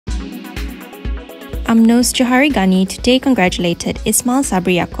UMNO's Johari Ghani today congratulated Ismail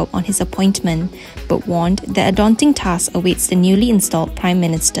Sabri Yaakob on his appointment, but warned that a daunting task awaits the newly installed Prime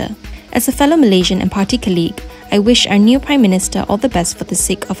Minister. As a fellow Malaysian and party colleague, I wish our new Prime Minister all the best for the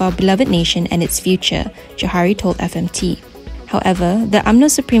sake of our beloved nation and its future, Johari told FMT. However, the UMNO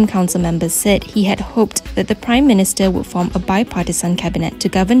Supreme Council members said he had hoped that the Prime Minister would form a bipartisan cabinet to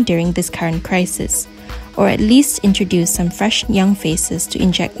govern during this current crisis, or at least introduce some fresh young faces to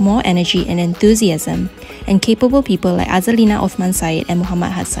inject more energy and enthusiasm, and capable people like Azalina Othman Said and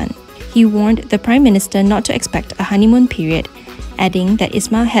Muhammad Hassan. He warned the Prime Minister not to expect a honeymoon period, adding that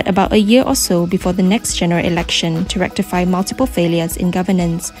Ismail had about a year or so before the next general election to rectify multiple failures in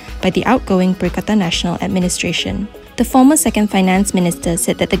governance by the outgoing Perikatan Nasional administration. The former second finance minister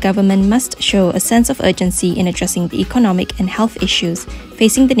said that the government must show a sense of urgency in addressing the economic and health issues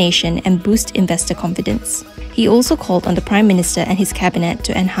facing the nation and boost investor confidence. He also called on the Prime Minister and his cabinet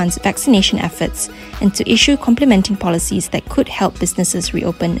to enhance vaccination efforts and to issue complementing policies that could help businesses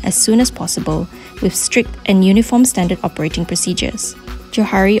reopen as soon as possible with strict and uniform standard operating procedures.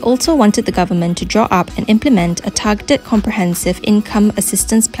 Johari also wanted the government to draw up and implement a targeted comprehensive income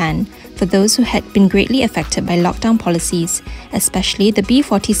assistance plan for those who had been greatly affected by lockdown policies, especially the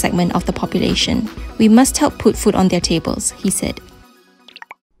B40 segment of the population. We must help put food on their tables, he said.